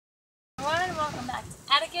welcome back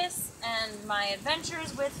to Atticus and my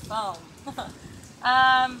adventures with foam.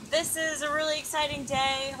 This is a really exciting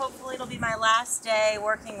day. Hopefully it'll be my last day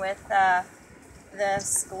working with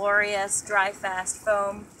this glorious dry fast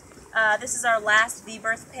foam. This is our last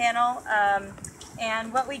V-berth panel,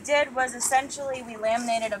 and what we did was essentially we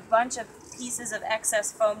laminated a bunch of pieces of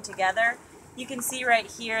excess foam together. You can see right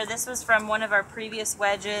here, this was from one of our previous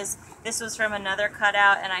wedges, this was from another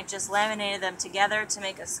cutout, and I just laminated them together to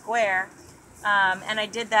make a square. And I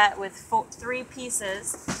did that with three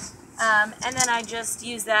pieces, and then I just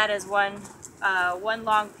used that as one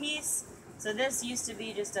long piece. So this used to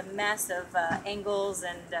be just a mess of angles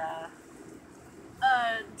and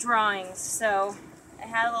drawings, so I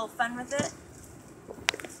had a little fun with it.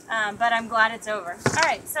 But I'm glad it's over.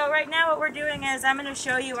 Alright, so right now what we're doing is I'm going to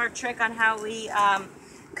show you our trick on how we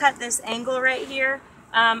cut this angle right here.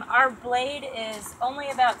 Our blade is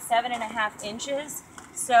only about 7.5 inches,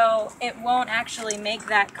 so it won't actually make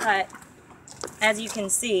that cut. As you can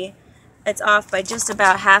see, it's off by just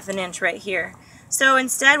about 1/2 inch right here. So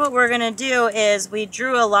instead what we're going to do is we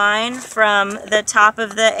drew a line from the top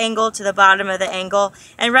of the angle to the bottom of the angle,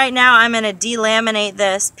 and right now I'm going to delaminate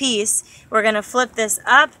this piece. We're going to flip this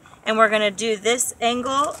up and we're going to do this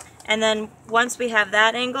angle, and then once we have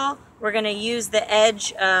that angle we're going to use the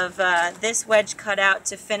edge of this wedge cutout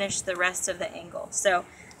to finish the rest of the angle. So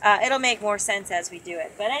it'll make more sense as we do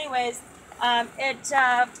it. But anyways, it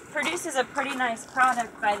produces a pretty nice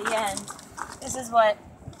product by the end. This is what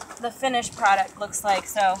the finished product looks like.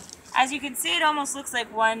 So as you can see, it almost looks like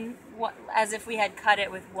as if we had cut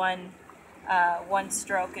it with one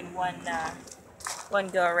stroke and one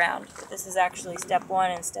go around. But this is actually step 1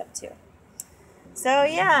 and step 2. So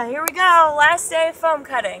yeah, here we go, last day of foam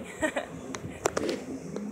cutting.